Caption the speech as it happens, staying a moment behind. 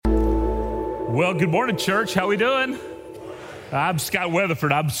Well, good morning, church. How we doing? I'm Scott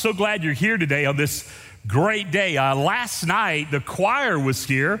Weatherford. I'm so glad you're here today on this great day. Last night, the choir was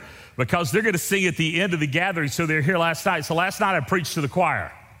here because they're going to sing at the end of the gathering, so they're here last night. So last night, I preached to the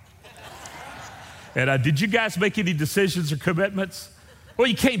choir. And did you guys make any decisions or commitments? Well,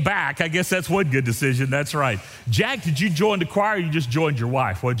 you came back. I guess that's one good decision. That's right. Jack, did you join the choir or you just joined your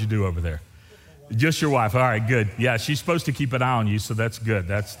wife? What'd you do over there? Just your wife. All right, good. Yeah, she's supposed to keep an eye on you, so that's good.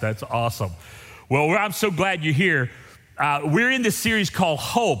 That's awesome. Well, I'm so glad you're here. We're in this series called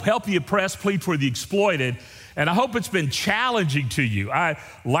Hope, Help the Oppressed, Plead for the Exploited, and I hope it's been challenging to you.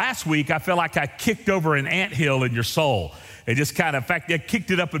 Last week, I felt like I kicked over an anthill in your soul. It just kind of, in fact, I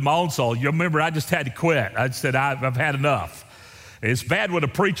kicked it up in my own soul. You remember, I just had to quit. I said, I've had enough. It's bad when a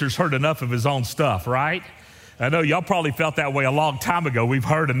preacher's heard enough of his own stuff, right? I know y'all probably felt that way a long time ago. We've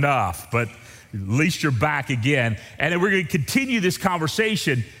heard enough, but at least you're back again. And then we're going to continue this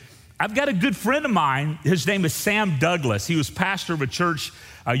conversation. I've got a good friend of mine. His name is Sam Douglas. He was pastor of a church,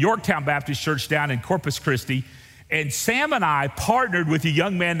 Yorktown Baptist Church down in Corpus Christi. And Sam and I partnered with a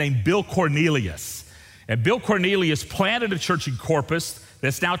young man named Bill Cornelius. And Bill Cornelius planted a church in Corpus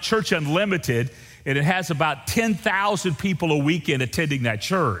that's now Church Unlimited, and it has about 10,000 people a weekend attending that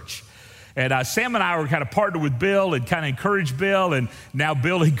church. And Sam and I were kind of partnered with Bill and kind of encouraged Bill, and now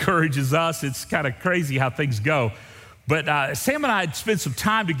Bill encourages us. It's kind of crazy how things go. But Sam and I had spent some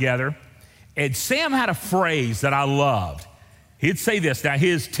time together, and Sam had a phrase that I loved. He'd say this. Now,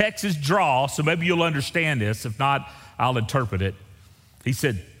 his Texas drawl, so maybe you'll understand this. If not, I'll interpret it. He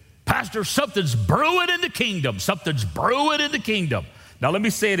said, "Pastor, something's brewing in the kingdom. Something's brewing in the kingdom." Now, let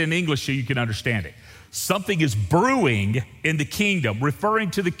me say it in English so you can understand it. Something is brewing in the kingdom,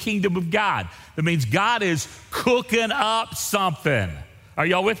 referring to the kingdom of God. That means God is cooking up something. Are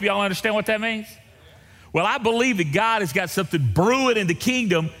y'all with me? Y'all understand what that means? Well, I believe that God has got something brewing in the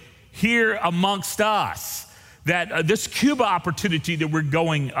kingdom here amongst us. That this Cuba opportunity that we're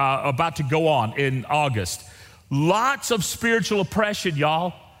about to go on in August, lots of spiritual oppression,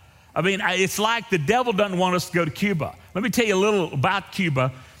 y'all. I mean, it's like the devil doesn't want us to go to Cuba. Let me tell you a little about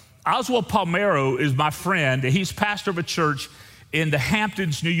Cuba. Oswald Palmero is my friend. He's pastor of a church in the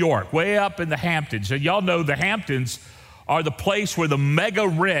Hamptons, New York, way up in the Hamptons. And y'all know the Hamptons are the place where the mega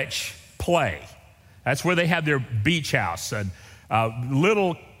rich play. That's where they have their beach house and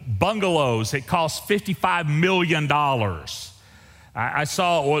little bungalows that cost $55 million. I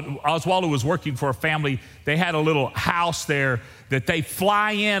saw Oswaldo was working for a family. They had a little house there that they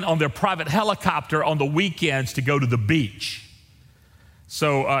fly in on their private helicopter on the weekends to go to the beach.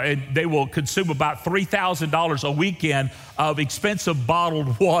 So and they will consume about $3,000 a weekend of expensive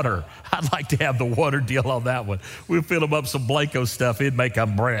bottled water. I'd like to have the water deal on that one. We'll fill them up some Blanco stuff. It'd make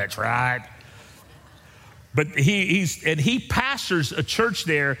them rich, right? But he pastors a church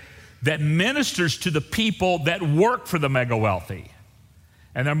there that ministers to the people that work for the mega wealthy.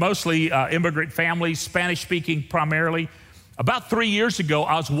 And they're mostly immigrant families, Spanish-speaking primarily. About 3 years ago,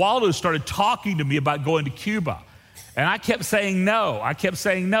 Oswaldo started talking to me about going to Cuba. And I kept saying no. I kept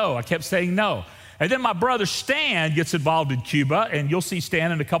saying no. And then my brother Stan gets involved in Cuba, and you'll see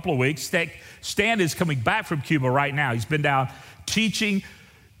Stan in a couple of weeks. Stan is coming back from Cuba right now. He's been down teaching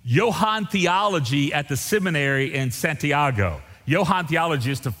Johann theology at the seminary in Santiago. Johann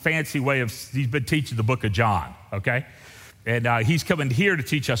theology is a fancy way of, he's been teaching the book of John, okay? And he's coming here to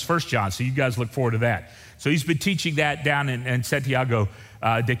teach us 1 John, so you guys look forward to that. So he's been teaching that down in Santiago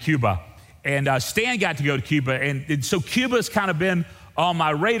de Cuba. And Stan got to go to Cuba, and so Cuba's kind of been on my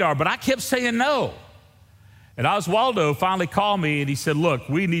radar, but I kept saying no. And Oswaldo finally called me, and he said, "Look,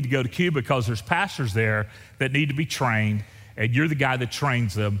 we need to go to Cuba because there's pastors there that need to be trained, and you're the guy that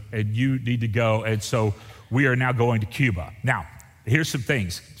trains them, and you need to go." And so we are now going to Cuba. Now, here's some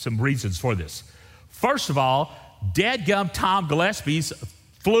things, some reasons for this. First of all, dadgum Tom Gillespie's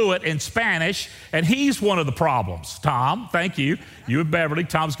fluent in Spanish, and he's one of the problems. Tom, thank you. You and Beverly.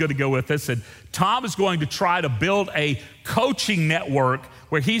 Tom's going to go with us. And Tom is going to try to build a coaching network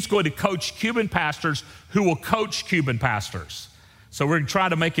where he's going to coach Cuban pastors who will coach Cuban pastors. So we're trying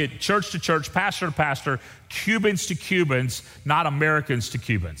to make it church to church, pastor to pastor, Cubans to Cubans, not Americans to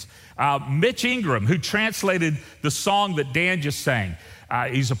Cubans. Mitch Ingram, who translated the song that Dan just sang,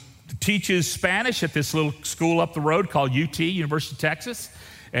 teaches Spanish at this little school up the road called UT, University of Texas.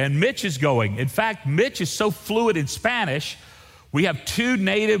 And Mitch is going. In fact, Mitch is so fluent in Spanish, we have two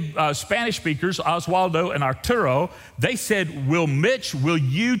native Spanish speakers, Oswaldo and Arturo. They said, will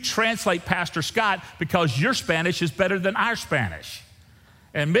you translate Pastor Scott because your Spanish is better than our Spanish?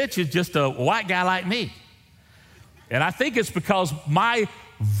 And Mitch is just a white guy like me. And I think it's because my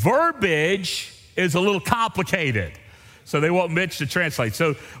verbiage is a little complicated. So they want Mitch to translate.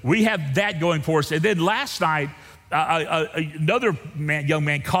 So we have that going for us. And then last night, another young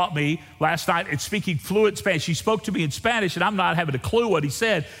man caught me last night and speaking fluent Spanish. He spoke to me in Spanish, and I'm not having a clue what he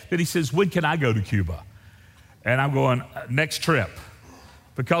said. Then he says, when can I go to Cuba? And I'm going, next trip.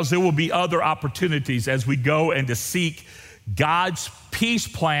 Because there will be other opportunities as we go and to seek God's peace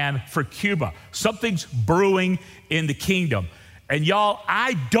plan for Cuba. Something's brewing in the kingdom. And y'all,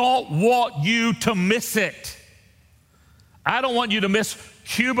 I don't want you to miss it. I don't want you to miss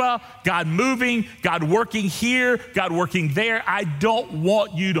Cuba, God moving, God working here, God working there. I don't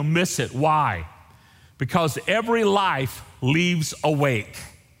want you to miss it. Why? Because every life leaves a wake.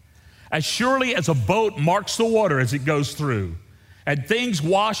 As surely as a boat marks the water as it goes through, and things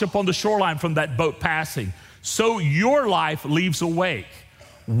wash up on the shoreline from that boat passing, so your life leaves a wake.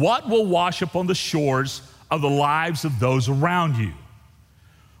 What will wash up on the shores of the lives of those around you?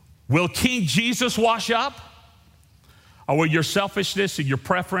 Will King Jesus wash up? Or will your selfishness and your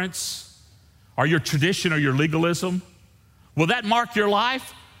preference, or your tradition or your legalism, will that mark your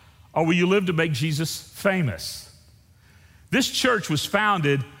life? Or will you live to make Jesus famous? This church was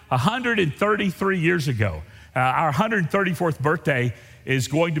founded 133 years ago. Our 134th birthday is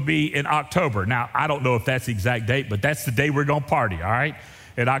going to be in October. Now, I don't know if that's the exact date, but that's the day we're going to party, all right?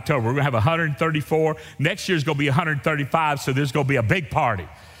 In October. We're going to have 134. Next year's going to be 135, so there's going to be a big party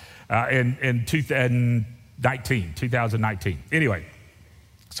in 2019. Anyway,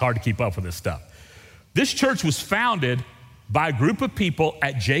 it's hard to keep up with this stuff. This church was founded by a group of people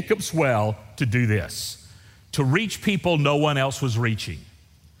at Jacob's Well to do this, to reach people no one else was reaching,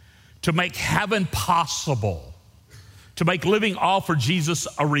 to make heaven possible, to make living all for Jesus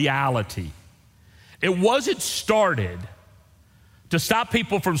a reality. It wasn't started to stop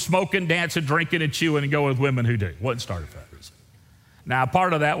people from smoking, dancing, drinking, and chewing and going with women who do. It wasn't started for that reason. Now,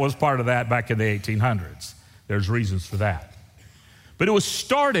 part of that was part of that back in the 1800s. There's reasons for that. But it was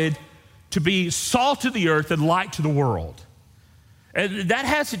started to be salt of the earth and light to the world. And that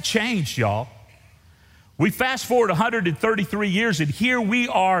hasn't changed, y'all. We fast forward 133 years, and here we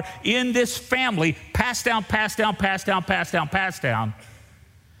are in this family, passed down,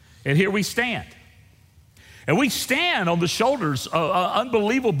 and here we stand. And we stand on the shoulders of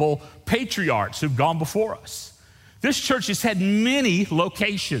unbelievable patriarchs who've gone before us. This church has had many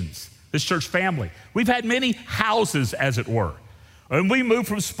locations, this church family. We've had many houses, as it were. And we move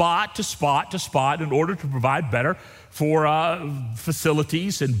from spot to spot to spot in order to provide better for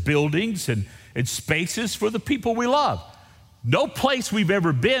facilities and buildings and spaces for the people we love. No place we've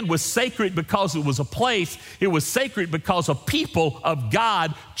ever been was sacred because it was a place. It was sacred because a people of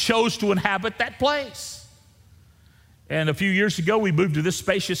God chose to inhabit that place. And a few years ago, we moved to this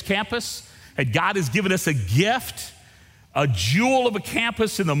spacious campus, and God has given us a gift, a jewel of a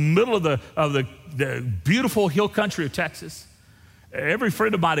campus in the middle of the beautiful hill country of Texas. Every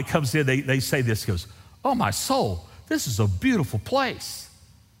friend of mine that comes in, they say this, goes, "Oh, my soul, this is a beautiful place."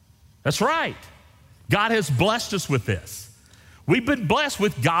 That's right. God has blessed us with this. We've been blessed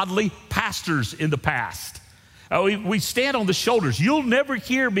with godly pastors in the past. We stand on the shoulders. You'll never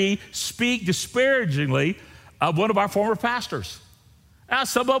hear me speak disparagingly of one of our former pastors. Now,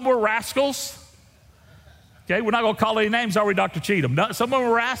 some of them were rascals. Okay, we're not going to call any names, are we, Dr. Cheatham? No, some of them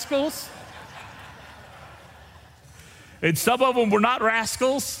were rascals. And some of them were not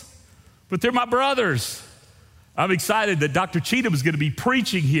rascals, but they're my brothers. I'm excited that Dr. Cheatham is going to be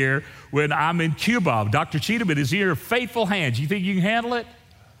preaching here when I'm in Cuba. Dr. Cheatham, it is in your faithful hands. You think you can handle it?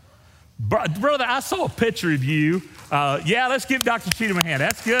 Brother, I saw a picture of you. Yeah, let's give Dr. Cheatham a hand.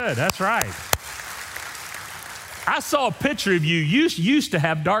 That's good. That's right. I saw a picture of you. You used to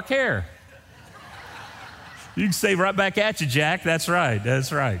have dark hair. You can say right back at you, Jack. That's right.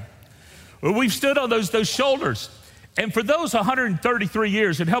 That's right. Well, we've stood on those shoulders. And for those 133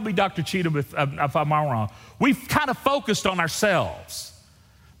 years, and help me, Dr. Cheatham, if I'm wrong, we've kind of focused on ourselves,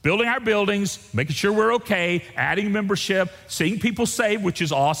 building our buildings, making sure we're okay, adding membership, seeing people saved, which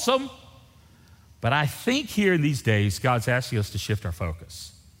is awesome. But I think here in these days, God's asking us to shift our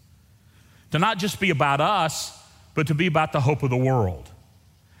focus, to not just be about us, but to be about the hope of the world.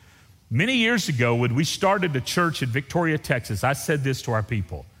 Many years ago, when we started a church in Victoria, Texas, I said this to our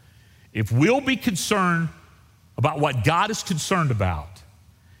people: if we'll be concerned about what God is concerned about,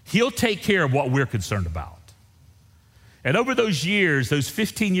 He'll take care of what we're concerned about. And over those years, those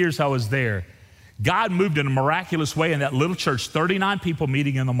 15 years I was there, God moved in a miraculous way in that little church, 39 people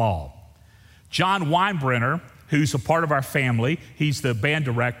meeting in the mall. John Weinbrenner, who's a part of our family, he's the band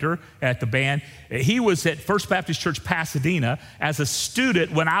director at the band. He was at First Baptist Church Pasadena as a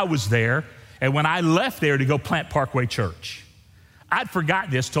student when I was there, and when I left there to go plant Parkway Church. I'd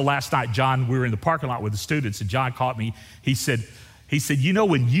forgotten this till last night. John, we were in the parking lot with the students, and John caught me. He said, you know,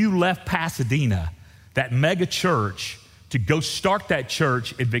 when you left Pasadena, that mega church, to go start that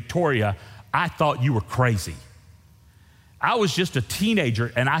church in Victoria, I thought you were crazy. I was just a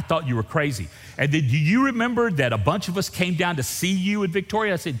teenager, and I thought you were crazy. And then do you remember that a bunch of us came down to see you in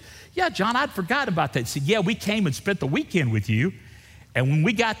Victoria? I said, yeah, John, I'd forgotten about that. He said, yeah, we came and spent the weekend with you. And when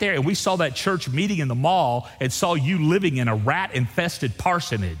we got there and we saw that church meeting in the mall and saw you living in a rat-infested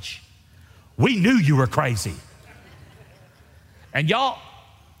parsonage, we knew you were crazy. And y'all,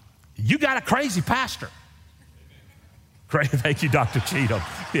 you got a crazy pastor. Thank you, Dr. Cheatham.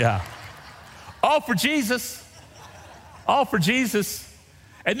 Yeah. All for Jesus. All for Jesus.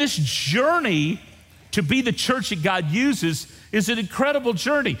 And this journey to be the church that God uses is an incredible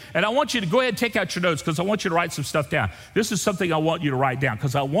journey. And I want you to go ahead and take out your notes because I want you to write some stuff down. This is something I want you to write down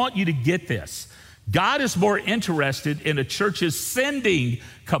because I want you to get this. God is more interested in a church's sending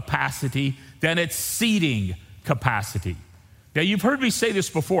capacity than its seating capacity. Now, you've heard me say this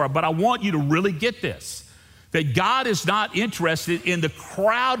before, but I want you to really get this, that God is not interested in the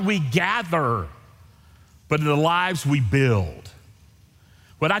crowd we gather, but in the lives we build.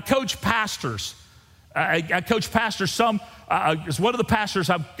 When I coach pastors, I coach pastors. One of the pastors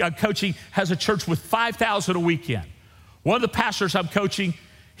I'm coaching has a church with 5,000 a weekend. One of the pastors I'm coaching,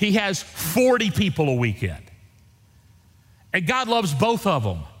 he has 40 people a weekend. And God loves both of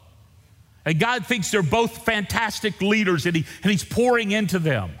them. And God thinks they're both fantastic leaders, and he's pouring into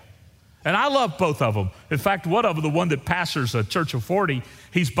them. And I love both of them. In fact, one of them, the one that pastors a church of 40,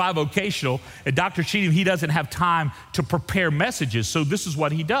 he's bivocational. And Dr. Cheatham, he doesn't have time to prepare messages. So this is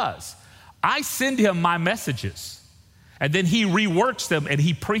what he does. I send him my messages, and then he reworks them and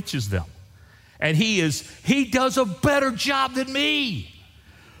he preaches them. And he does a better job than me.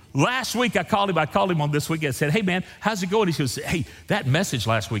 Last week I called him on this week and said, hey man, how's it going? He goes, hey, that message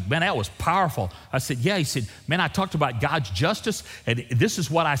last week, man, that was powerful. I said, yeah. He said, man, I talked about God's justice, and this is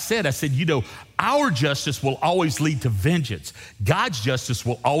what I said. I said, you know, our justice will always lead to vengeance. God's justice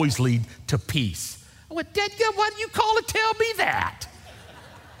will always lead to peace. I went, Dad, why do you call to tell me that?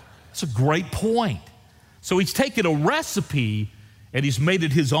 It's a great point. So he's taken a recipe and he's made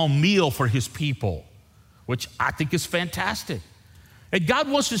it his own meal for his people, which I think is fantastic. And God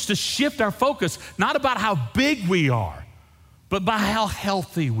wants us to shift our focus, not about how big we are, but by how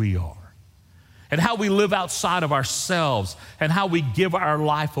healthy we are and how we live outside of ourselves and how we give our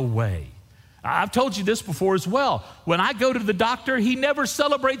life away. I've told you this before as well. When I go to the doctor, he never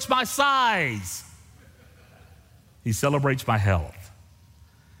celebrates my size. He celebrates my health.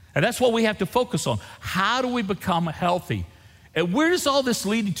 And that's what we have to focus on. How do we become healthy? And where is all this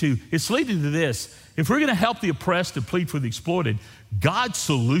leading to? It's leading to this. If we're going to help the oppressed and plead for the exploited, God's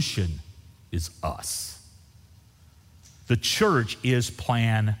solution is us. The church is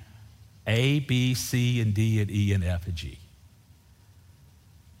plan A, B, C, and D, and E, and F, and G.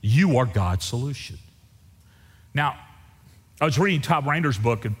 You are God's solution. Now, I was reading Thom Rainer's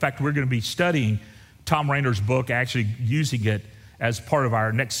book. In fact, we're going to be studying Thom Rainer's book, actually using it as part of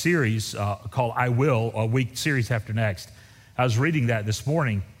our next series called I Will, a week series after next. I was reading that this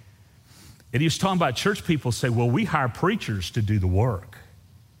morning, and he was talking about church people say, well, we hire preachers to do the work.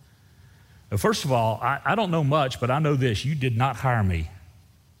 Now, first of all, I don't know much, but I know this. You did not hire me.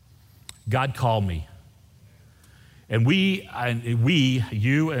 God called me. And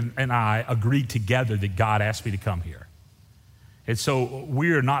you and I agreed together that God asked me to come here. And so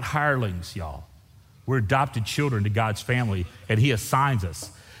we are not hirelings, y'all. We're adopted children to God's family, and he assigns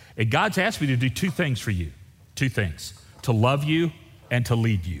us. And God's asked me to do two things for you. Two things. To love you and to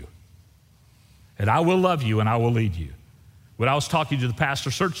lead you. And I will love you and I will lead you. When I was talking to the pastor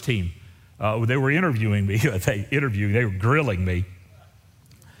search team, they were interviewing me. They were grilling me.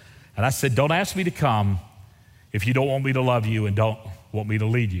 And I said, don't ask me to come if you don't want me to love you and don't want me to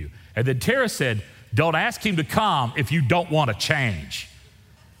lead you. And then Tara said, don't ask him to come if you don't want to change,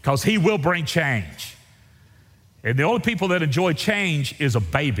 because he will bring change. And the only people that enjoy change is a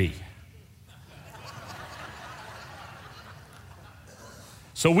baby.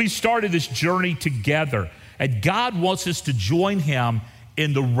 So we started this journey together, and God wants us to join him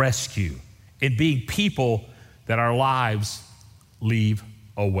in the rescue, in being people that our lives leave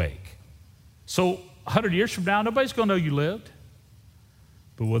awake. So 100 years from now, nobody's going to know you lived,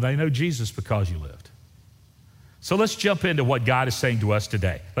 but will they know Jesus because you lived? So let's jump into what God is saying to us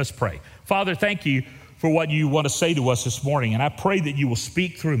today. Let's pray. Father, thank you for what you want to say to us this morning, and I pray that you will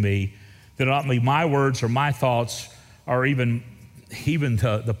speak through me, that not only my words or my thoughts or even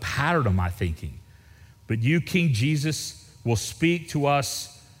the pattern of my thinking, but you, King Jesus, will speak to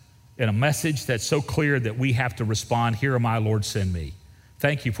us in a message that's so clear that we have to respond, "Here am I, Lord, send me."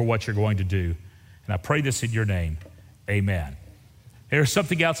 Thank you for what you're going to do. And I pray this in your name. Amen. There's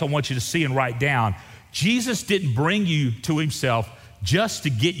something else I want you to see and write down. Jesus didn't bring you to himself just to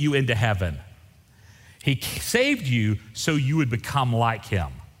get you into heaven. He saved you so you would become like him.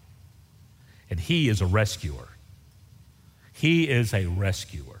 And he is a rescuer. He is a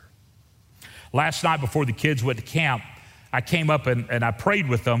rescuer. Last night before the kids went to camp, I came up and I prayed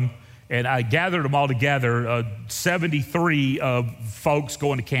with them, and I gathered them all together, 73 folks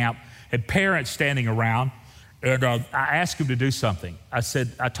going to camp and parents standing around. And I asked them to do something. I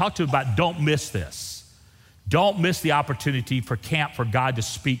talked to them about don't miss this. Don't miss the opportunity for camp for God to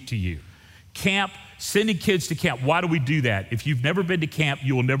speak to you. Camp, sending kids to camp. Why do we do that? If you've never been to camp,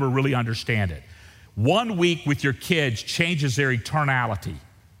 you will never really understand it. 1 week with your kids changes their eternality.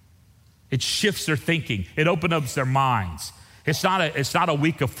 It shifts their thinking. It opens up their minds. It's not a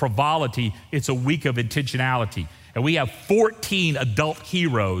week of frivolity. It's a week of intentionality. And we have 14 adult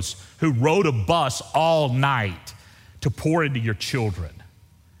heroes who rode a bus all night to pour into your children.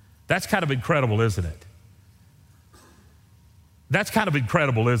 That's kind of incredible, isn't it? That's kind of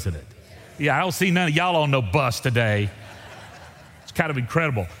incredible, isn't it? Yeah, I don't see none of y'all on no bus today. It's kind of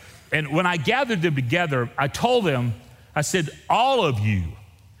incredible. And when I gathered them together, I told them, I said, all of you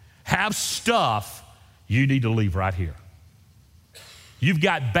have stuff you need to leave right here. You've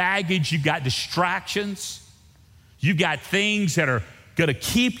got baggage, you've got distractions, you've got things that are going to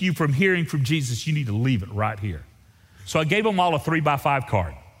keep you from hearing from Jesus. You need to leave it right here. So I gave them all a 3x5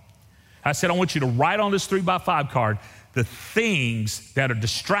 card. I said, I want you to write on this 3x5 card the things that are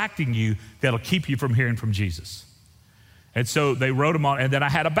distracting you that'll keep you from hearing from Jesus. And so they wrote them on, and then I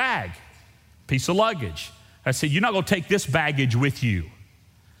had a bag, piece of luggage. I said, you're not going to take this baggage with you.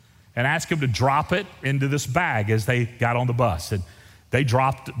 And ask them to drop it into this bag as they got on the bus. And they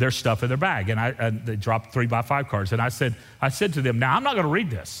dropped their stuff in their bag, and they dropped 3x5 cards. And I said to them, now I'm not going to read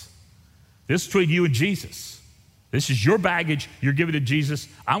this. This is between you and Jesus. This is your baggage. You're giving it to Jesus.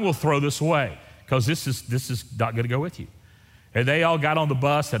 I'm going to throw this away because this is not going to go with you. And they all got on the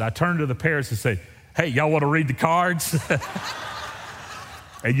bus, and I turned to the parents and said, hey, y'all want to read the cards?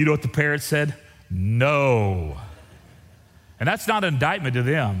 And you know what the parents said? No. And that's not an indictment to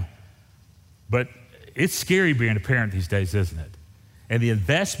them, but it's scary being a parent these days, isn't it? And the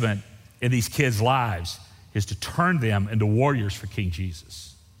investment in these kids' lives is to turn them into warriors for King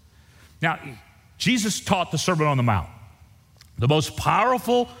Jesus. Now, Jesus taught the Sermon on the Mount, the most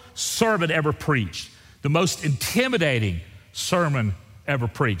powerful sermon ever preached, the most intimidating sermon ever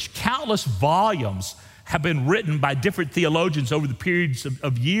preached. Countless volumes have been written by different theologians over the periods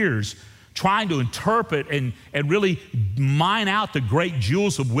of years trying to interpret and really mine out the great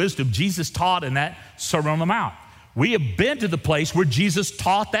jewels of wisdom Jesus taught in that Sermon on the Mount. We have been to the place where Jesus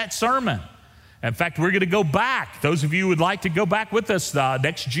taught that sermon. In fact, we're going to go back. Those of you who would like to go back with us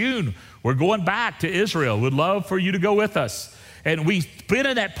next June, we're going back to Israel. We'd love for you to go with us. And we've been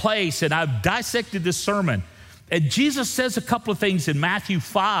in that place, and I've dissected this sermon. And Jesus says a couple of things in Matthew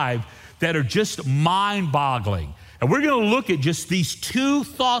 5 that are just mind-boggling. And we're going to look at just these two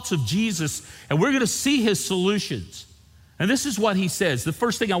thoughts of Jesus, and we're going to see his solutions. And this is what he says. The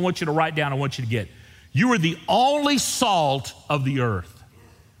first thing I want you to write down, I want you to get. You are the only salt of the earth.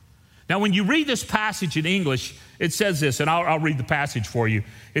 Now, when you read this passage in English, it says this, and I'll read the passage for you.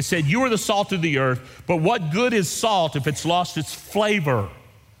 It said, you are the salt of the earth, but what good is salt if it's lost its flavor?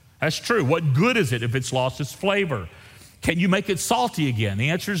 That's true. What good is it if it's lost its flavor? Can you make it salty again? The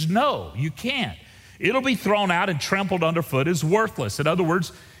answer is no, you can't. It'll be thrown out and trampled underfoot as worthless. In other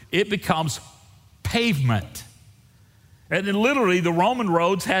words, it becomes pavement. And then literally the Roman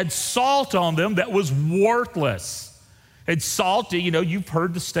roads had salt on them that was worthless. And salt, you know, you've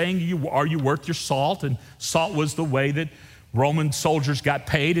heard the saying, are you worth your salt? And salt was the way that Roman soldiers got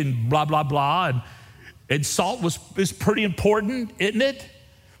paid and blah, blah, blah. And salt is pretty important, isn't it?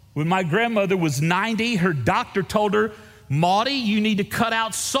 When my grandmother was 90, her doctor told her, Maudie, you need to cut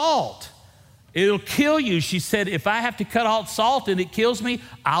out salt. It'll kill you. She said, if I have to cut out salt and it kills me,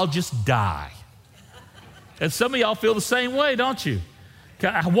 I'll just die. And some of y'all feel the same way, don't you?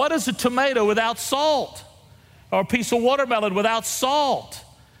 What is a tomato without salt? Or a piece of watermelon without salt?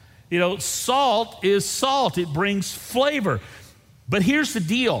 You know, salt is salt. It brings flavor. But here's the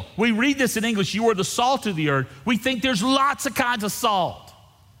deal. We read this in English, you are the salt of the earth. We think there's lots of kinds of salt.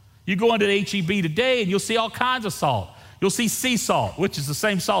 You go into the H-E-B today and you'll see all kinds of salt. You'll see sea salt, which is the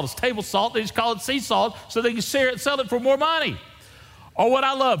same salt as table salt. They just call it sea salt so they can sell it for more money. Or what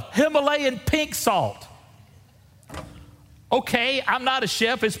I love, Himalayan pink salt. Okay, I'm not a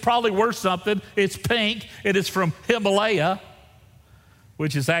chef. It's probably worth something. It's pink. It is from Himalaya.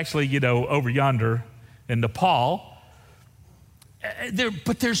 which is actually, over yonder in Nepal.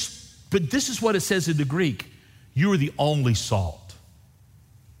 But this is what it says in the Greek. You are the only salt.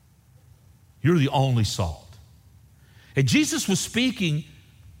 You're the only salt. And Jesus was speaking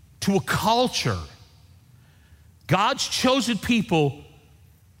to a culture. God's chosen people,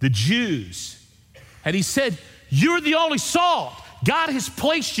 the Jews. And he said, you're the only salt. God has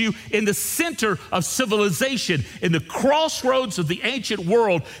placed you in the center of civilization, in the crossroads of the ancient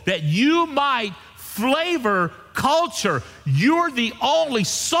world, that you might flavor culture. You're the only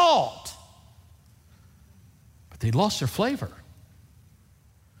salt. But they lost their flavor.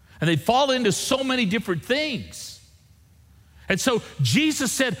 And they'd fall into so many different things. And so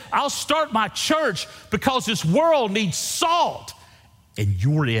Jesus said, I'll start my church because this world needs salt, and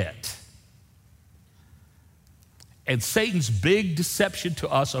you're it. And Satan's big deception to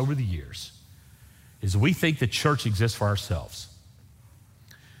us over the years is we think the church exists for ourselves.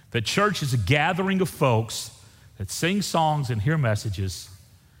 The church is a gathering of folks that sing songs and hear messages,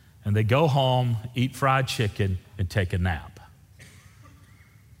 and they go home, eat fried chicken, and take a nap.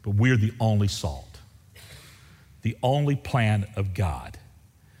 But we're the only salt, the only plan of God.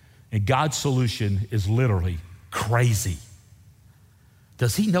 And God's solution is literally crazy.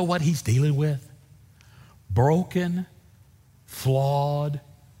 Does he know what he's dealing with? Broken, flawed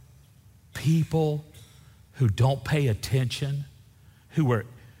people who don't pay attention, who are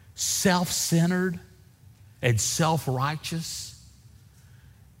self-centered and self-righteous.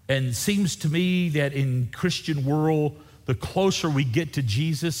 And it seems to me that in Christian world, the closer we get to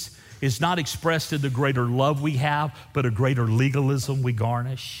Jesus is not expressed in the greater love we have, but a greater legalism we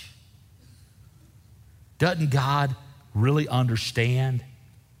garnish. Doesn't God really understand?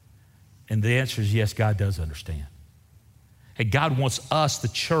 And the answer is yes, God does understand. And God wants us, the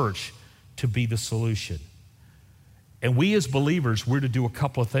church, to be the solution. And we as believers, we're to do a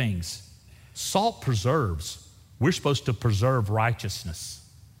couple of things. Salt preserves. We're supposed to preserve righteousness.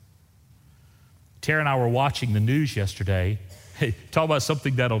 Tara and I were watching the news yesterday. Hey, talk about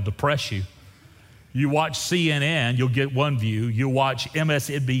something that'll depress you. You watch CNN, you'll get one view. You watch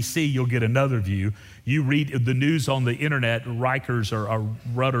MSNBC, you'll get another view. You read the news on the internet, Rikers or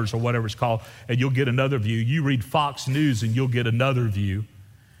Reuters or whatever it's called, and you'll get another view. You read Fox News and you'll get another view.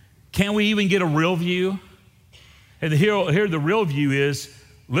 Can we even get a real view? And here the real view is,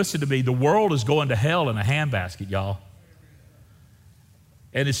 listen to me, the world is going to hell in a handbasket, y'all.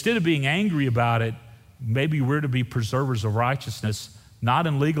 And instead of being angry about it, maybe we're to be preservers of righteousness, not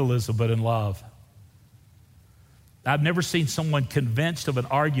in legalism, but in love. I've never seen someone convinced of an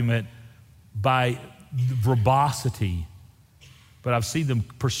argument by verbosity, but I've seen them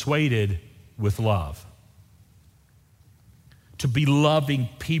persuaded with love. To be loving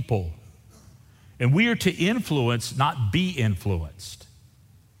people. And we are to influence, not be influenced.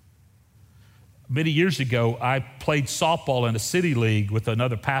 Many years ago, I played softball in a city league with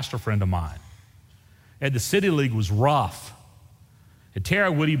another pastor friend of mine. And the city league was rough. And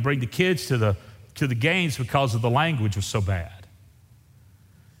Tara wouldn't bring the kids to the games because of the language was so bad.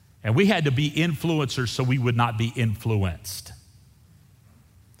 And we had to be influencers so we would not be influenced.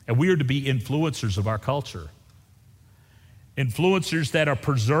 And we are to be influencers of our culture. Influencers that are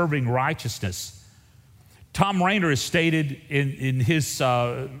preserving righteousness. Tom Rainer has stated in his,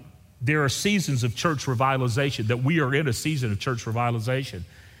 there are seasons of church revitalization, that we are in a season of church revitalization.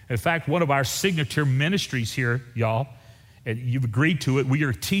 In fact, one of our signature ministries here, y'all, and you've agreed to it, we are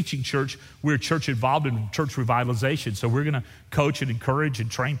a teaching church. We're a church involved in church revitalization. So we're going to coach and encourage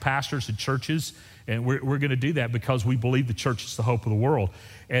and train pastors and churches, and we're going to do that because we believe the church is the hope of the world.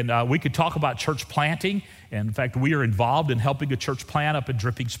 And we could talk about church planting. And in fact, we are involved in helping a church plant up in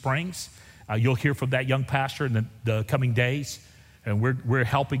Dripping Springs. You'll hear from that young pastor in the coming days, and we're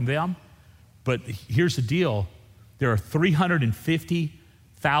helping them. But here's the deal. There are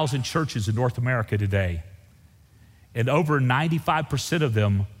 350,000 churches in North America today. And over 95% of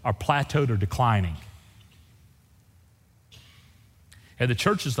them are plateaued or declining. And the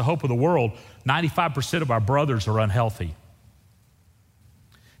church is the hope of the world. 95% of our brothers are unhealthy.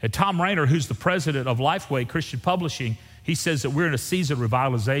 And Tom Rainer, who's the president of Lifeway Christian Publishing, he says that we're in a season of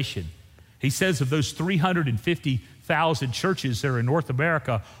revitalization. He says of those 350,000 churches that are in North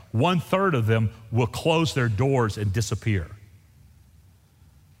America, 1/3 of them will close their doors and disappear.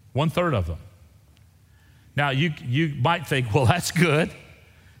 1/3 of them. Now, you might think, well, that's good.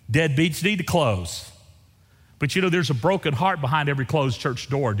 Deadbeats need to close. But you know, there's a broken heart behind every closed church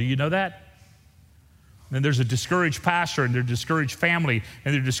door. Do you know that? And there's a discouraged pastor, and there's a discouraged family,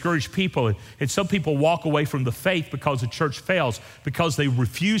 and there are discouraged people. And some people walk away from the faith because the church fails, because they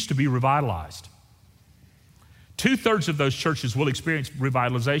refuse to be revitalized. 2/3 of those churches will experience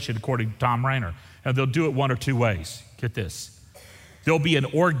revitalization, according to Tom Rainer, and they'll do it one or two ways. Get this. There'll be an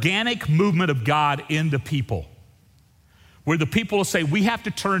organic movement of God in the people, where the people will say, we have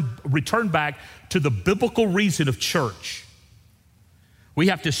to return back to the biblical reason of church. We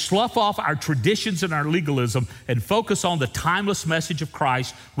have to slough off our traditions and our legalism and focus on the timeless message of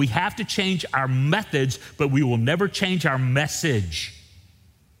Christ. We have to change our methods, but we will never change our message.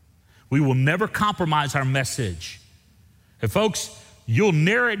 We will never compromise our message. And folks, you'll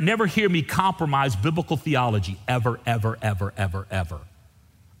never hear me compromise biblical theology, ever, ever, ever, ever, ever.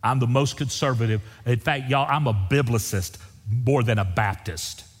 I'm the most conservative. In fact, y'all, I'm a biblicist more than a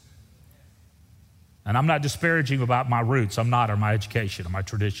Baptist. And I'm not disparaging about my roots. I'm not, or my education, or my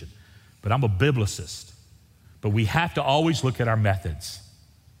tradition. But I'm a biblicist. But we have to always look at our methods.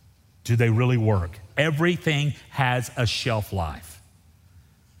 Do they really work? Everything has a shelf life.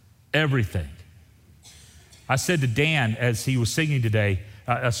 Everything. I said to Dan as he was singing today,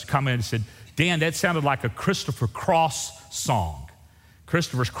 I commented and said, Dan, that sounded like a Christopher Cross song.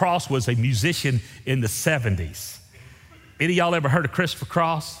 Christopher Cross was a musician in the 70s. Any of y'all ever heard of Christopher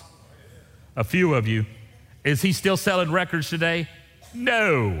Cross? A few of you. Is he still selling records today?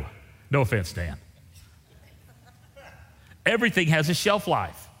 No. No offense, Dan. Everything has a shelf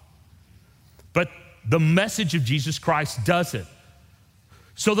life. But the message of Jesus Christ doesn't.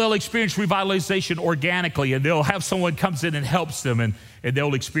 So they'll experience revitalization organically, and they'll have someone comes in and helps them, and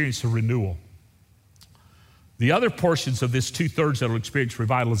they'll experience a renewal. The other portions of this 2/3 that will experience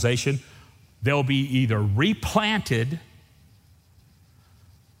revitalization, they'll be either replanted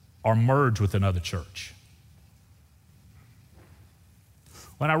or merge with another church.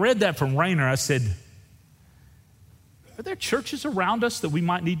 When I read that from Rainer, I said, are there churches around us that we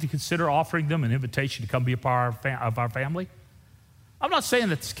might need to consider offering them an invitation to come be a part of our family? I'm not saying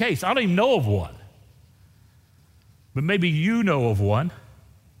that's the case. I don't even know of one. But maybe you know of one.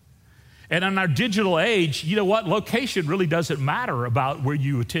 And in our digital age, you know what? Location really doesn't matter about where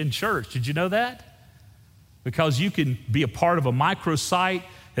you attend church. Did you know that? Because you can be a part of a microsite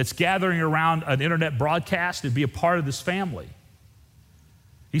that's gathering around an internet broadcast and be a part of this family.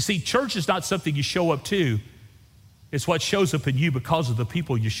 You see, church is not something you show up to. It's what shows up in you because of the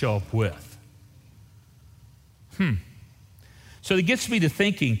people you show up with. So it gets me to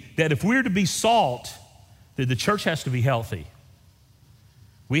thinking that if we're to be salt, then the church has to be healthy.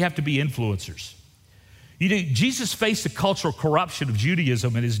 We have to be influencers. You know, Jesus faced the cultural corruption of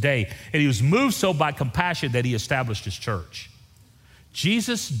Judaism in his day, and he was moved so by compassion that he established his church.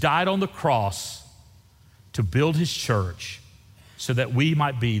 Jesus died on the cross to build his church so that we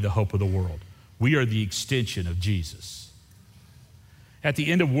might be the hope of the world. We are the extension of Jesus. At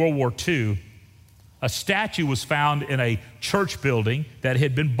the end of World War II, a statue was found in a church building that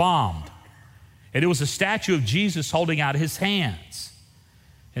had been bombed. And it was a statue of Jesus holding out his hands.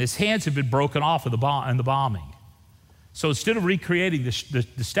 And his hands had been broken off in the bombing. So instead of recreating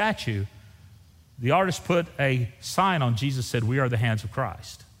the statue, the artist put a sign on Jesus that said, we are the hands of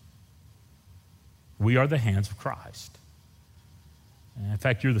Christ. We are the hands of Christ. And in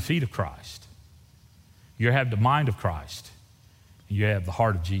fact, you're the feet of Christ. You have the mind of Christ. And you have the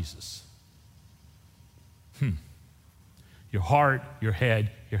heart of Jesus. Your heart, your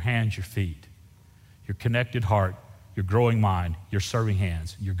head, your hands, your feet. Your connected heart, your growing mind, your serving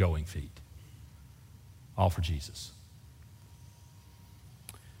hands, your going feet. All for Jesus.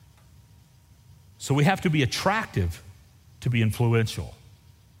 So we have to be attractive to be influential,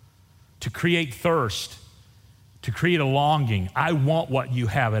 to create thirst, to create a longing. I want what you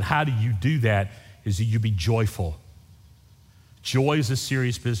have. And how do you do that? Is that you be joyful. Joy is a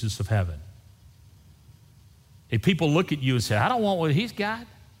serious business of heaven. If people look at you and say, I don't want what he's got,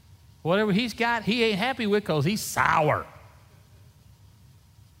 whatever he's got, he ain't happy with because he's sour.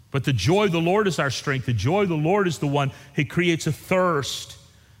 But the joy of the Lord is our strength. The joy of the Lord is the one who creates a thirst.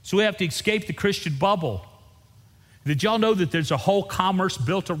 So we have to escape the Christian bubble. Did y'all know that there's a whole commerce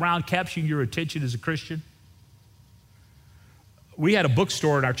built around capturing your attention as a Christian? We had a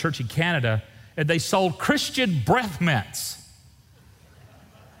bookstore in our church in Canada, and they sold Christian breath mints.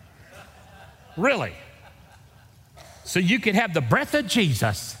 Really? So you can have the breath of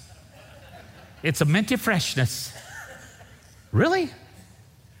Jesus. It's a minty freshness. Really?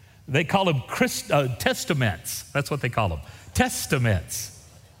 They call them testaments. That's what they call them. Testaments.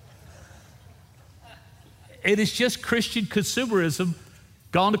 It is just Christian consumerism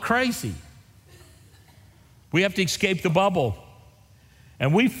gone to crazy. We have to escape the bubble.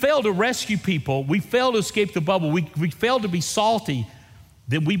 And we fail to rescue people. We fail to escape the bubble. We fail to be salty.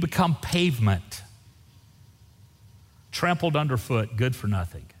 Then we become pavement. Trampled underfoot, good for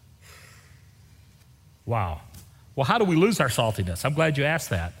nothing. Wow. Well, how do we lose our saltiness? I'm glad you asked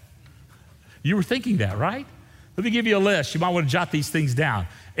that. You were thinking that, right? Let me give you a list. You might want to jot these things down.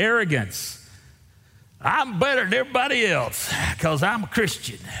 Arrogance. I'm better than everybody else because I'm a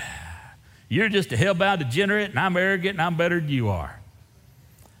Christian. You're just a hell-bound degenerate, and I'm arrogant, and I'm better than you are.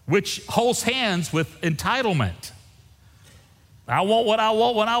 Which holds hands with entitlement. I want what I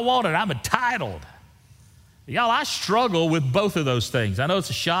want when I want it. I'm entitled. Y'all, I struggle with both of those things. I know it's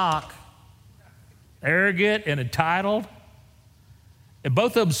a shock. Arrogant and entitled. And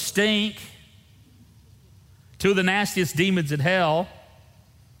both of them stink. Two of the nastiest demons in hell.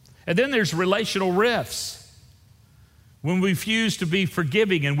 And then there's relational rifts. When we refuse to be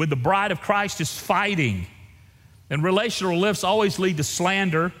forgiving and when the bride of Christ is fighting. And relational rifts always lead to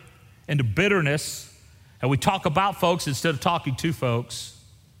slander and to bitterness. And we talk about folks instead of talking to folks.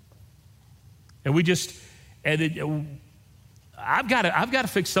 And I've got to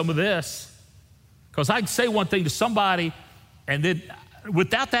fix some of this. Because I can say one thing to somebody, and then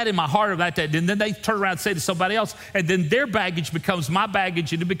without that in my heart, and then they turn around and say to somebody else, and then their baggage becomes my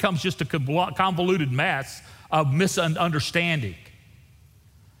baggage, and it becomes just a convoluted mess of misunderstanding.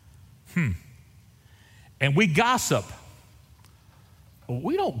 And we gossip. Well,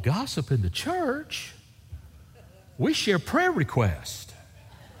 we don't gossip in the church. We share prayer requests.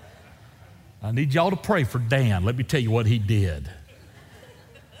 I need y'all to pray for Dan. Let me tell you what he did.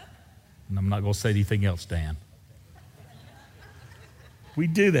 And I'm not going to say anything else, Dan. We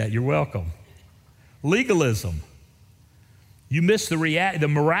do that. You're welcome. Legalism. You miss the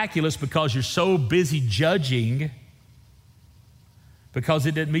miraculous because you're so busy judging because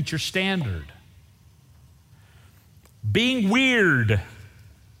it didn't meet your standard. Being weird.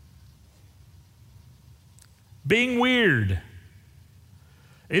 Being weird.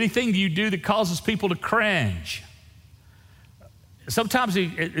 Anything you do that causes people to cringe. Sometimes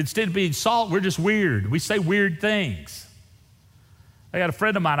instead of being salt, we're just weird. We say weird things. I got a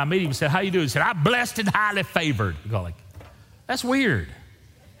friend of mine, I met him, he said, how you doing? He said, I'm blessed and highly favored. I go like, that's weird.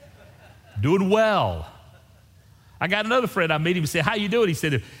 Doing well. I got another friend, I met him, he said, how you doing? He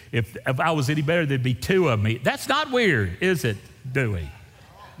said, if I was any better, there'd be two of me. That's not weird, is it, Dewey?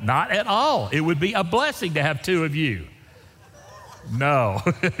 Not at all. It would be a blessing to have two of you. No.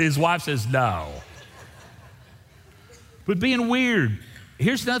 His wife says no. But being weird,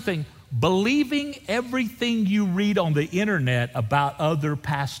 here's another thing. Believing everything you read on the internet about other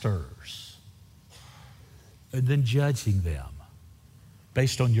pastors and then judging them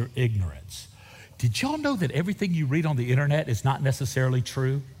based on your ignorance. Did y'all know that everything you read on the internet is not necessarily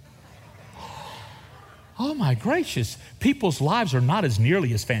true? Oh my gracious. People's lives are not as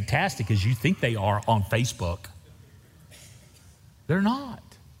nearly as fantastic as you think they are on Facebook. They're not.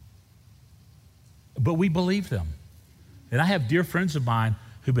 But we believe them. And I have dear friends of mine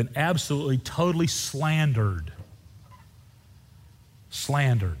who've been absolutely, totally slandered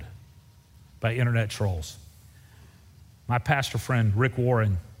by internet trolls. My pastor friend, Rick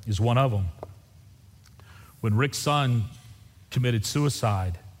Warren, is one of them. When Rick's son committed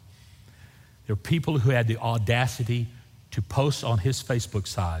suicide, there were people who had the audacity to post on his Facebook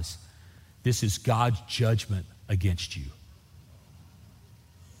size, this is God's judgment against you.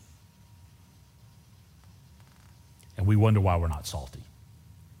 And we wonder why we're not salty.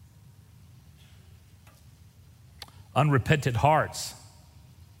 Unrepentant hearts.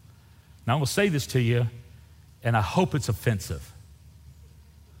 Now, I'm going to say this to you, and I hope it's offensive.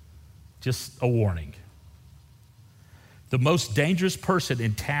 Just a warning. The most dangerous person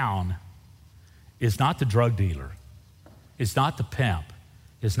in town is not the drug dealer. It's not the pimp.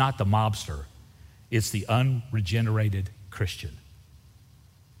 It's not the mobster. It's the unregenerated Christian.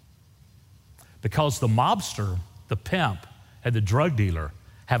 Because the mobster, the pimp, and the drug dealer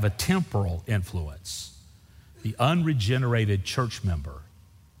have a temporal influence. The unregenerated church member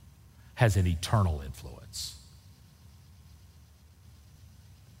has an eternal influence.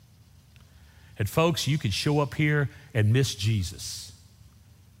 And folks, you can show up here and miss Jesus,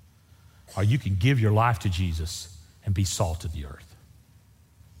 or you can give your life to Jesus and be salt of the earth.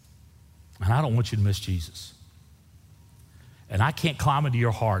 And I don't want you to miss Jesus. And I can't climb into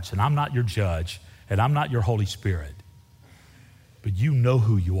your hearts, and I'm not your judge, and I'm not your Holy Spirit, but you know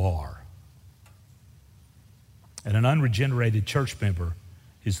who you are. And an unregenerated church member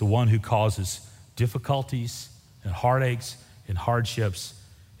is the one who causes difficulties and heartaches and hardships,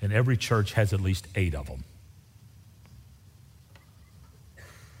 and every church has at least 8 of them.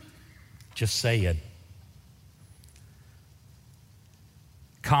 Just saying.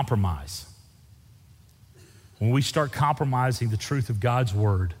 Compromise. When we start compromising the truth of God's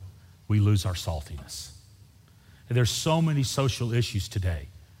word, we lose our saltiness. And there's so many social issues today,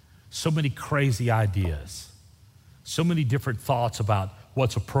 so many crazy ideas. So many different thoughts about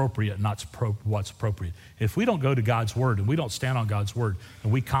what's appropriate and what's appropriate. If we don't go to God's word and we don't stand on God's word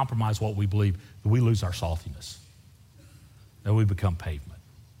and we compromise what we believe, we lose our saltiness and we become pavement.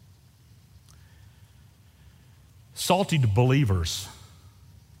 Salty believers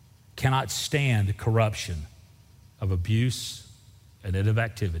cannot stand corruption of abuse and of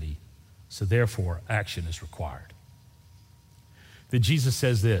activity, so therefore action is required. Then Jesus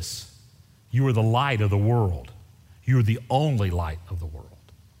says this, you are the light of the world. You are the only light of the world.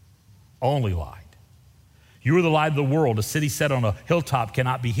 Only light. You are the light of the world. A city set on a hilltop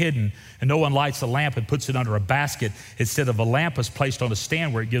cannot be hidden, and no one lights a lamp and puts it under a basket. Instead of a lamp is placed on a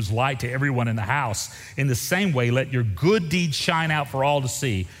stand where it gives light to everyone in the house. In the same way, let your good deeds shine out for all to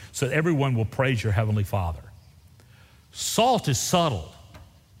see, so that everyone will praise your heavenly Father. Salt is subtle.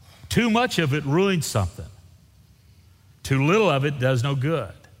 Too much of it ruins something. Too little of it does no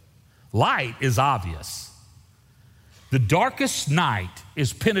good. Light is obvious. The darkest night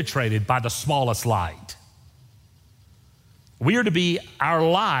is penetrated by the smallest light. We are to be our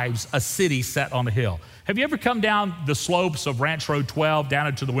lives a city set on a hill. Have you ever come down the slopes of Ranch Road 12 down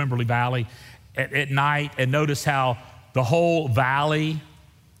into the Wimberley Valley at night and notice how the whole valley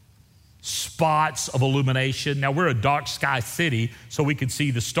spots of illumination? Now, we're a dark sky city, so we can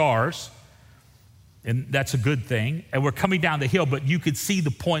see the stars, and that's a good thing. And we're coming down the hill, but you could see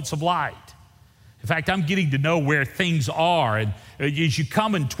the points of light. In fact, I'm getting to know where things are. And as you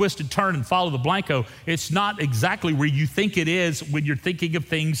come and twist and turn and follow the Blanco, it's not exactly where you think it is when you're thinking of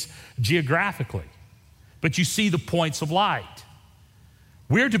things geographically. But you see the points of light.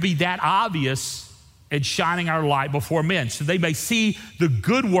 We're to be that obvious and shining our light before men so they may see the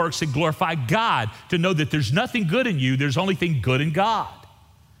good works and glorify God, to know that there's nothing good in you, there's only thing good in God.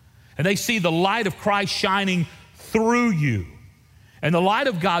 And they see the light of Christ shining through you. And the light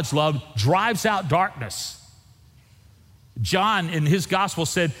of God's love drives out darkness. John in his gospel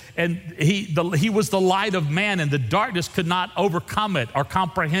said, and he was the light of man, and the darkness could not overcome it or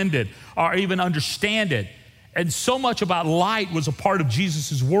comprehend it or even understand it. And so much about light was a part of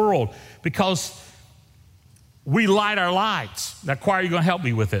Jesus' world because we light our lights. Now, choir, you're going to help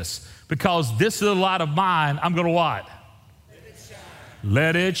me with this. Because this is the light of mine, I'm going to what?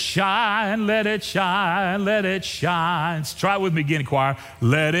 Let it shine, let it shine, let it shine. Try it with me again, choir.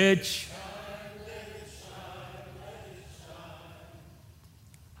 Let it shine, let it shine, let it shine.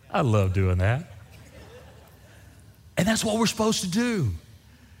 I love doing that. And that's what we're supposed to do.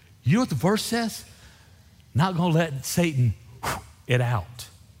 You know what the verse says? Not going to let Satan it out.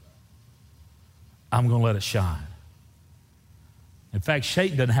 I'm going to let it shine. In fact,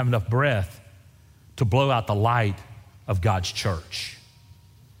 Satan doesn't have enough breath to blow out the light of God's church.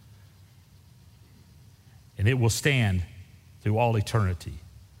 And it will stand through all eternity.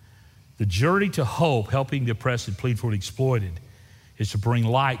 The journey to hope, helping the oppressed and plead for the exploited, is to bring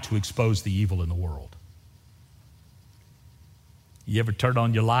light to expose the evil in the world. You ever turn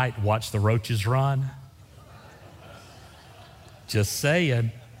on your light and watch the roaches run? Just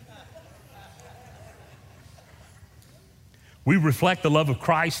saying. We reflect the love of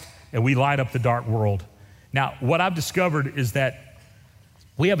Christ and we light up the dark world. Now, what I've discovered is that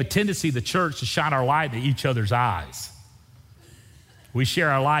we have a tendency, the church, to shine our light in each other's eyes. We share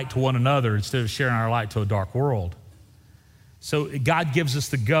our light to one another instead of sharing our light to a dark world. So God gives us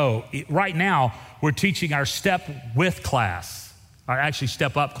the go. Right now, we're teaching our Step With class, or actually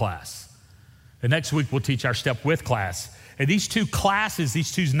Step Up class. And next week, we'll teach our Step With class. And these two classes,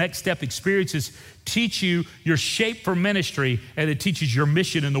 these two next step experiences, teach you your shape for ministry, and it teaches your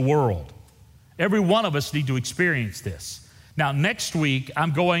mission in the world. Every one of us need to experience this. Now, next week,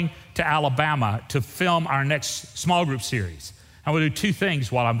 I'm going to Alabama to film our next small group series. I'm going to do two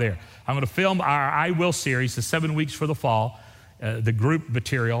things while I'm there. I'm going to film our I Will series, the 7 weeks for the fall, the group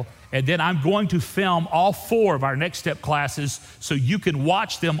material, and then I'm going to film all 4 of our Next Step classes so you can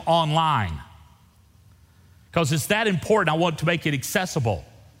watch them online. Because it's that important, I want to make it accessible.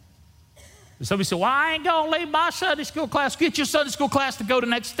 And somebody said, well, I ain't going to leave my Sunday school class. Get your Sunday school class to go to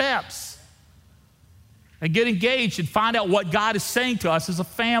Next Steps. And get engaged and find out what God is saying to us as a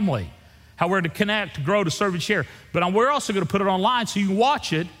family, how we're to connect, to grow, to serve and share. But we're also going to put it online so you can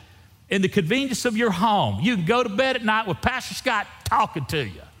watch it in the convenience of your home. You can go to bed at night with Pastor Scott talking to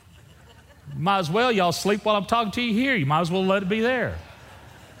you. Might as well, y'all sleep while I'm talking to you here. You might as well let it be there.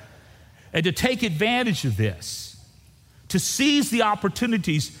 And to take advantage of this, to seize the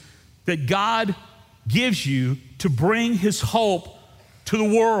opportunities that God gives you to bring his hope to the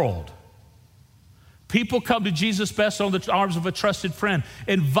world. People come to Jesus best on the arms of a trusted friend.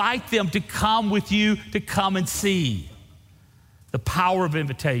 Invite them to come with you, to come and see the power of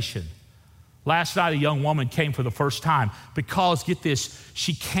invitation. Last night, a young woman came for the first time because, get this,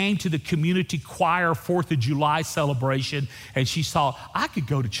 she came to the community choir 4th of July celebration, and she saw, I could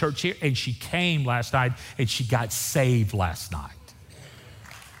go to church here, and she came last night, and she got saved last night.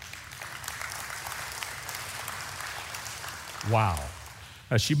 Wow.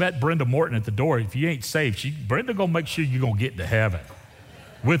 She met Brenda Morton at the door. If you ain't saved, Brenda gonna make sure you're gonna get to heaven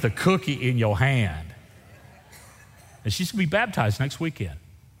with a cookie in your hand. And she's gonna be baptized next weekend.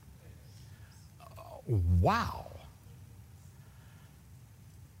 Wow.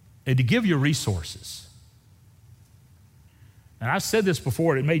 And to give you resources. And I've said this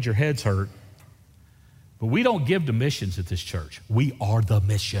before, it made your heads hurt, but we don't give to missions at this church. We are the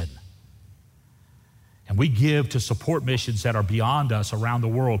mission. And we give to support missions that are beyond us around the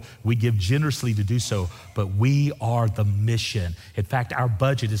world. We give generously to do so, but we are the mission. In fact, our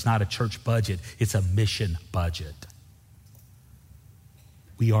budget is not a church budget, it's a mission budget.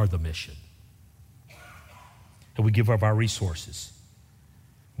 We are the mission. And we give up our resources.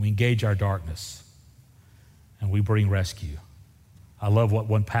 We engage our darkness, and we bring rescue. I love what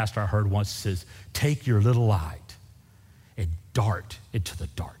one pastor I heard once says, take your little light and dart into the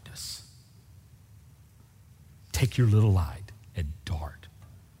darkness. Take your little light and dart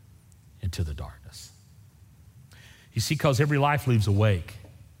into the darkness. You see, because every life leaves a wake.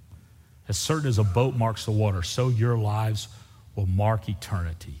 As certain as a boat marks the water, so your lives will mark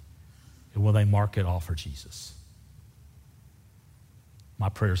eternity. And will they mark it all for Jesus? My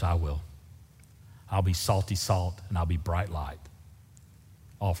prayer is I will. I'll be salty salt and I'll be bright light.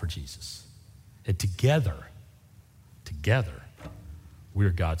 All for Jesus. And together, we're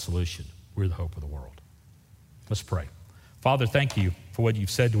God's solution. We're the hope of the world. Let's pray. Father, thank you for what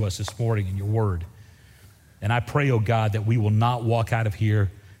you've said to us this morning in your word. And I pray, oh God, that we will not walk out of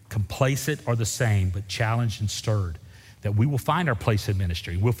here complacent or the same, but challenged and stirred. That we will find our place in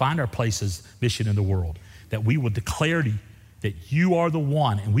ministry. We'll find our place as mission in the world. That we will declare that you are the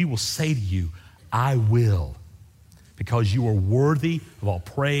one, and we will say to you, I will. Because you are worthy of all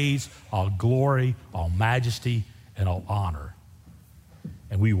praise, all glory, all majesty, and all honor.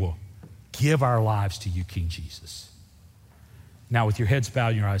 And we will give our lives to you, King Jesus. Now, with your heads bowed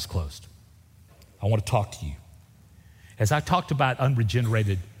and your eyes closed, I want to talk to you. As I talked about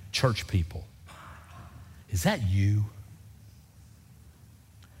unregenerated church people, is that you?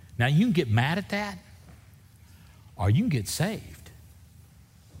 Now, you can get mad at that, or you can get saved.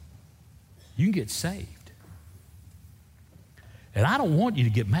 You can get saved. And I don't want you to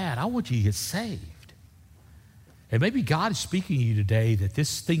get mad. I want you to get saved. And maybe God is speaking to you today that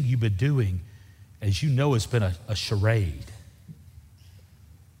this thing you've been doing, as you know, has been a charade.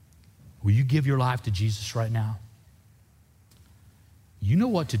 Will you give your life to Jesus right now? You know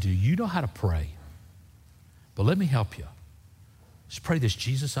what to do. You know how to pray. But let me help you. Just pray this: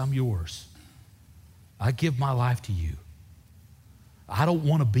 Jesus, I'm yours. I give my life to you. I don't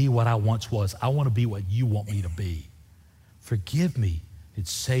want to be what I once was. I want to be what you want me to be. Forgive me and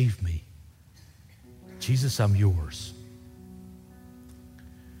save me. Jesus, I'm yours.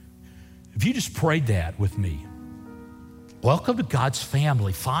 If you just prayed that with me, welcome to God's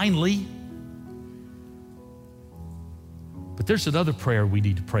family, finally. But there's another prayer we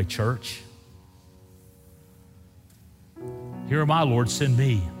need to pray, church. Here am I, Lord, send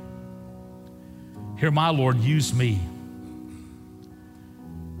me. Here am I, Lord, use me.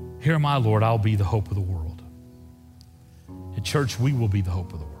 Here am I, Lord, I'll be the hope of the world. And church, we will be the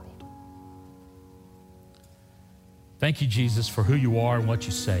hope of the world. Thank you, Jesus, for who you are and what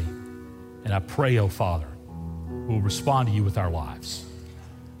you say. And I pray, oh Father, we'll respond to you with our lives.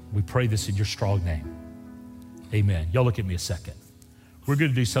 We pray this in your strong name. Amen. Y'all look at me a second. We're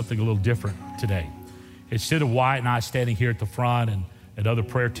going to do something a little different today. Instead of Wyatt and I standing here at the front and another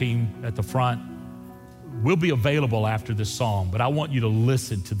prayer team at the front, we'll be available after this song, but I want you to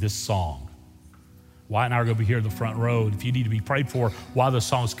listen to this song. Wyatt and I are going to be here in the front row. If you need to be prayed for while the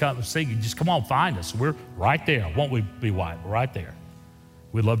song's singing, just come on, find us. We're right there. Won't we be, Wyatt? We're right there.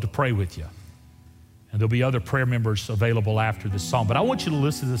 We'd love to pray with you. And there'll be other prayer members available after this song. But I want you to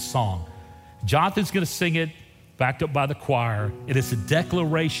listen to this song. Jonathan's going to sing it, backed up by the choir. It is a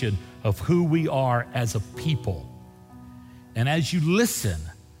declaration of who we are as a people. And as you listen,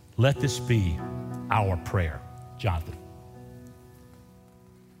 let this be our prayer. Jonathan.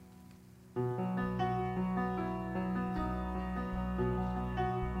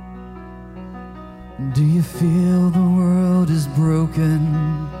 Do you feel the world is broken?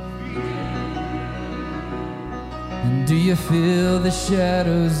 And do you feel the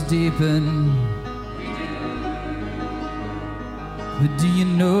shadows deepen? But do you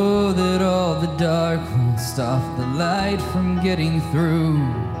know that all the dark won't stop the light from getting through?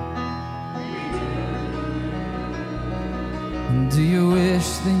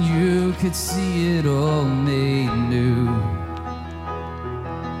 wish, then you could see it all made new.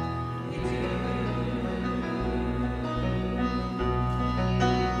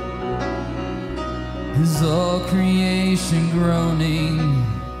 Is all creation groaning?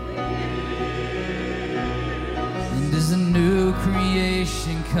 And is a new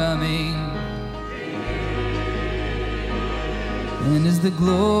creation coming? And is the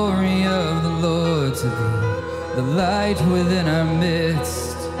glory of the Lord to be the light within our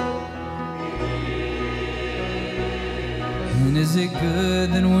midst? And is it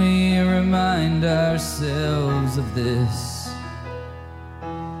good that we remind ourselves of this?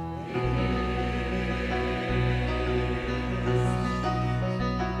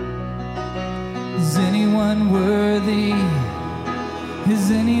 Is anyone worthy? Is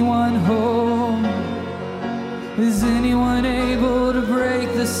anyone whole? Is anyone able to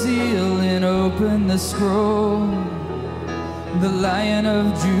break the seal and open the scroll? The Lion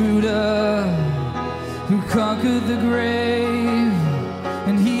of Judah, who conquered the grave,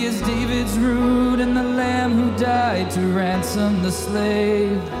 and he is David's root and the Lamb who died to ransom the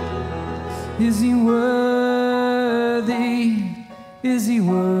slave. Is he worthy? Is he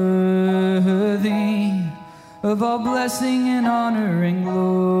worthy of all blessing and honor and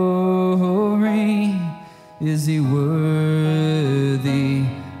glory? Is he worthy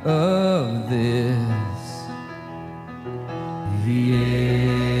of this? He is.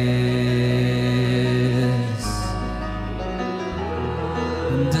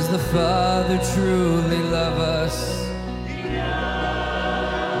 And does the Father truly love us?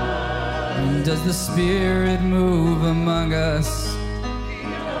 And does the Spirit move among us?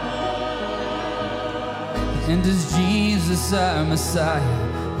 And does Jesus, our Messiah,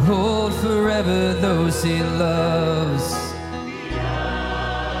 hold forever those he loves?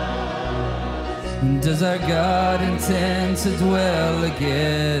 And does our God intend to dwell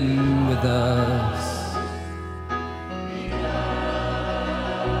again with us?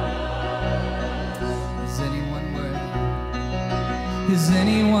 Is anyone worthy? Is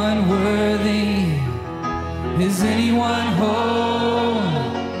anyone worthy? Is anyone whole?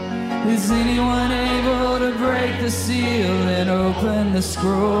 Is anyone able to break the seal and open the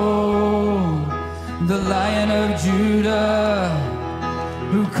scroll? The Lion of Judah,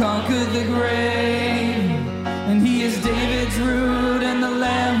 who conquered the grave, and he is David's root and the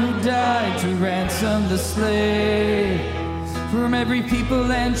Lamb who died to ransom the slave. From every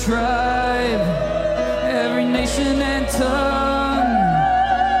people and tribe, every nation and tongue,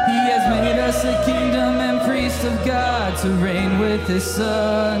 he has made us a kingdom and priests of God to reign with his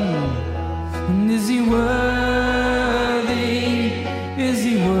Son. And is he worthy? Is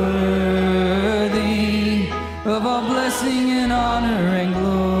he worthy of all blessing and honor and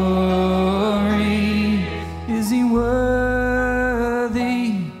glory? Is he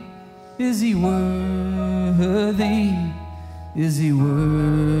worthy? Is he worthy? Is he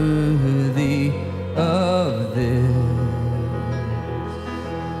worthy of this?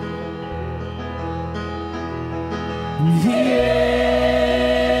 He is.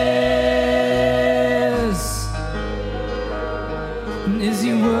 Is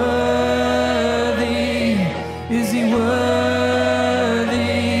he worthy?